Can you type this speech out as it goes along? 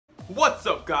What's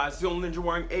up, guys? The old ninja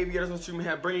wearing aviators on stream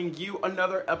here, bringing you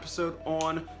another episode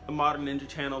on the Modern Ninja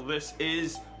channel. This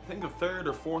is, I think, the third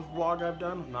or fourth vlog I've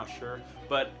done. I'm not sure,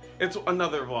 but it's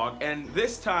another vlog. And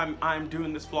this time I'm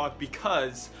doing this vlog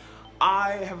because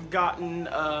I have gotten,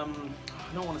 I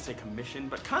don't want to say commissioned,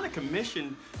 but kind of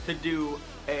commissioned to do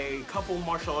a couple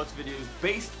martial arts videos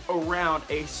based around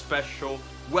a special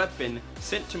weapon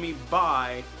sent to me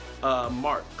by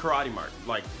Karatemart,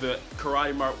 like the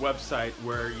Karatemart website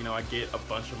where, you know, I get a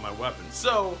bunch of my weapons.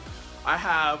 So I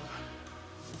have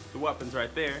the weapons right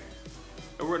there,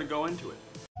 and we're gonna go into it.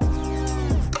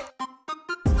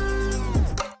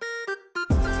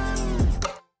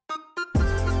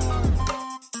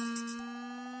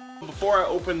 Before I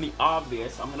open the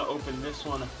obvious, I'm gonna open this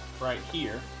one right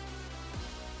here.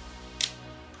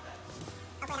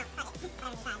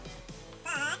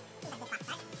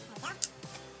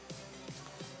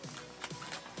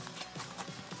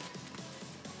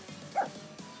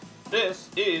 This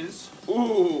is,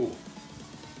 ooh,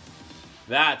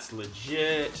 that's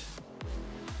legit.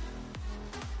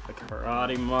 The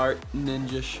Karatemart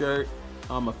ninja shirt.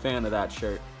 I'm a fan of that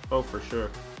shirt. Oh, for sure.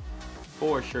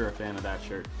 For sure a fan of that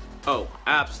shirt. Oh,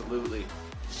 absolutely.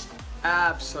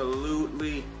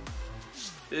 Absolutely.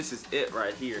 This is it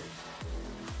right here.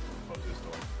 Close this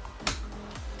door.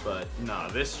 But nah,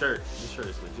 this shirt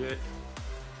is legit.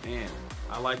 Man,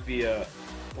 I like the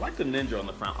ninja on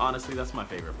the front. Honestly, that's my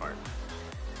favorite part.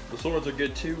 The swords are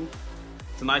good too.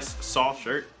 It's a nice soft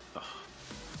shirt. Ugh,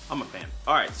 I'm a fan.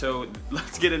 All right, so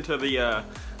let's get into the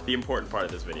important part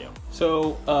of this video.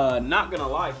 So, not gonna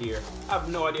lie here, I have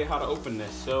no idea how to open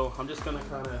this, so I'm just gonna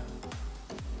kind of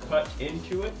cut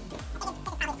into it.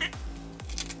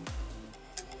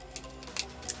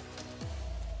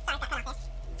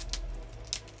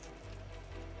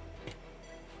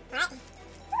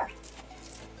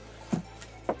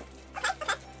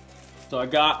 So I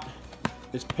got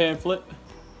this pamphlet.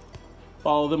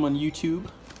 Follow them on YouTube.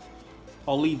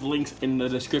 I'll leave links in the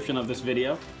description of this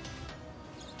video.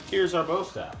 Here's our bow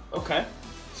staff. Okay,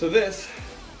 so this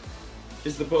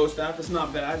is the bow staff. It's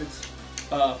not bad. It's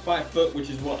 5 foot, which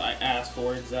is what I asked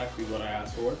for, exactly what I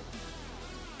asked for.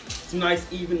 It's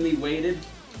nice, evenly weighted.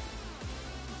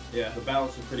 Yeah, the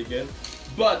balance is pretty good.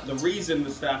 But the reason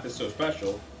the staff is so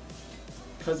special,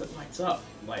 because it lights up.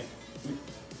 Like,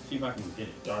 see if I can get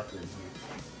it darker in here.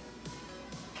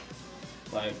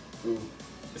 Like, ooh,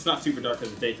 it's not super dark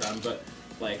because it's daytime, but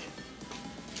like,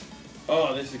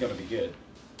 oh, this is gonna be good.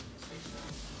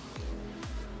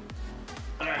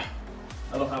 I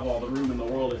don't have all the room in the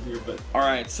world in here, but all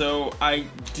right. So I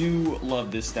do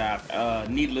love this staff.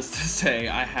 Needless to say,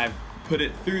 I have put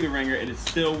it through the ringer. It is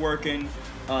still working.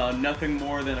 Nothing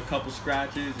more than a couple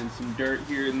scratches and some dirt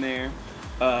here and there.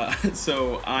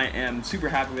 So I am super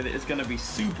happy with it. It's gonna be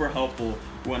super helpful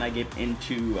when I get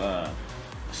into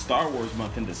Star Wars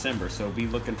month in December, so be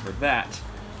looking for that.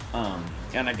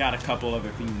 And I got a couple other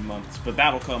themed months, but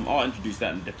that'll come. I'll introduce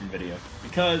that in a different video.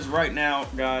 Because right now,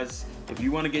 guys, if you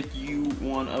want to get you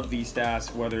one of these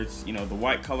staffs, whether it's, you know, the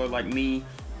white color like me,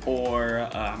 or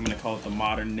I'm gonna call it the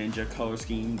Modern Ninja color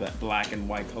scheme, that black and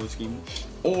white color scheme,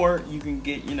 or you can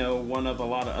get, you know, one of a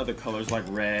lot of other colors like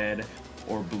red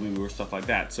or blue or stuff like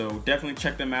that. So definitely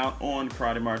check them out on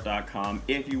karatemart.com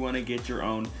if you want to get your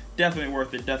own. Definitely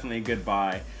worth it. Definitely a good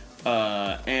buy.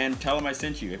 And tell them I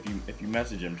sent you. If you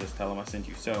message them, just tell them I sent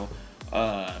you. So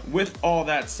with all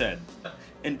that said,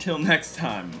 until next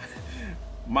time,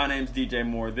 my name's DJ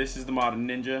Moore. This is the Modern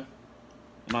Ninja,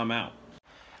 and I'm out.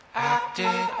 I did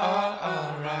all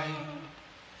alright.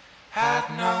 Had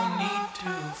no need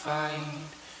to fight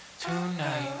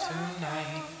tonight.